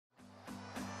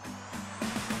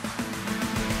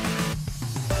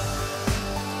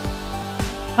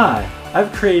Hi,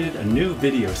 I've created a new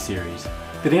video series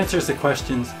that answers the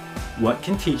questions, what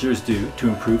can teachers do to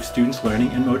improve students' learning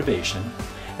and motivation,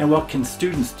 and what can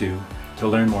students do to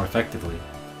learn more effectively?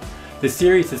 The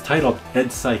series is titled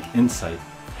Psych Insight,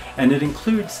 and it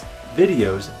includes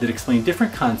videos that explain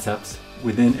different concepts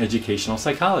within educational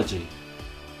psychology.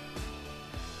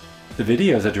 The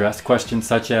videos address questions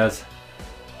such as,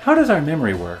 how does our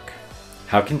memory work?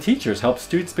 How can teachers help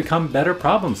students become better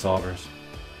problem solvers?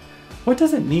 What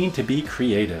does it mean to be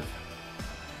creative?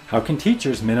 How can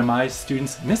teachers minimize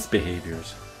students'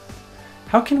 misbehaviors?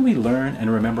 How can we learn and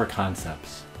remember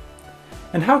concepts?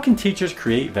 And how can teachers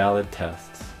create valid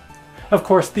tests? Of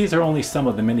course, these are only some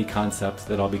of the many concepts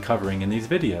that I'll be covering in these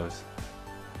videos.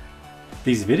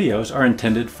 These videos are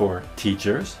intended for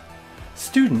teachers,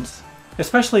 students,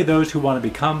 especially those who want to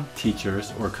become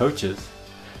teachers or coaches,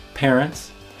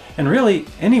 parents, and really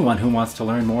anyone who wants to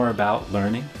learn more about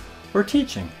learning or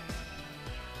teaching.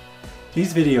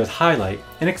 These videos highlight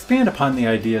and expand upon the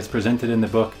ideas presented in the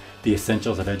book, The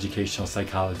Essentials of Educational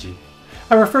Psychology.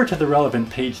 I refer to the relevant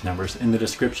page numbers in the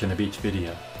description of each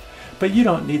video, but you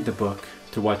don't need the book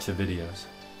to watch the videos.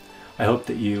 I hope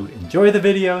that you enjoy the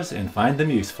videos and find them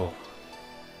useful.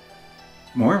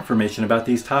 More information about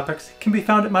these topics can be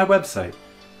found at my website.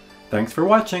 Thanks for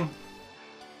watching.